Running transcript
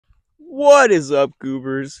What is up,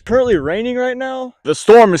 goobers? Currently raining right now. The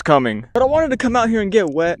storm is coming. But I wanted to come out here and get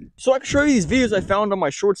wet so I can show you these videos I found on my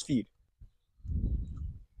shorts feed.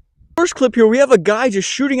 First clip here, we have a guy just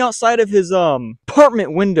shooting outside of his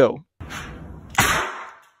apartment window.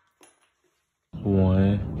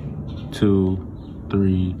 1, 2,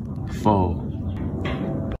 3,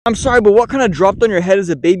 4. I'm sorry, but what kind of dropped on your head as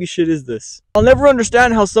a baby shit is this? I'll never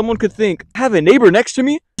understand how someone could think, I have a neighbor next to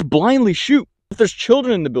me, just blindly shoot if there's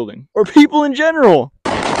children in the building, or people in general.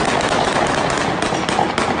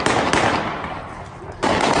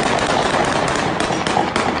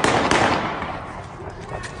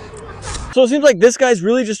 So it seems like this guy's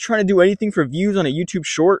really just trying to do anything for views on a YouTube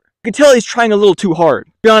short. You can tell he's trying a little too hard.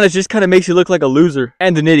 To be honest, just kind of makes you look like a loser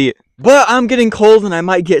and an idiot. But I'm getting cold and I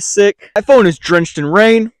might get sick. My phone is drenched in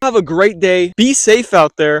rain. Have a great day. Be safe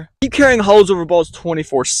out there. Keep carrying hollows over balls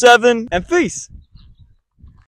 24/7. And peace.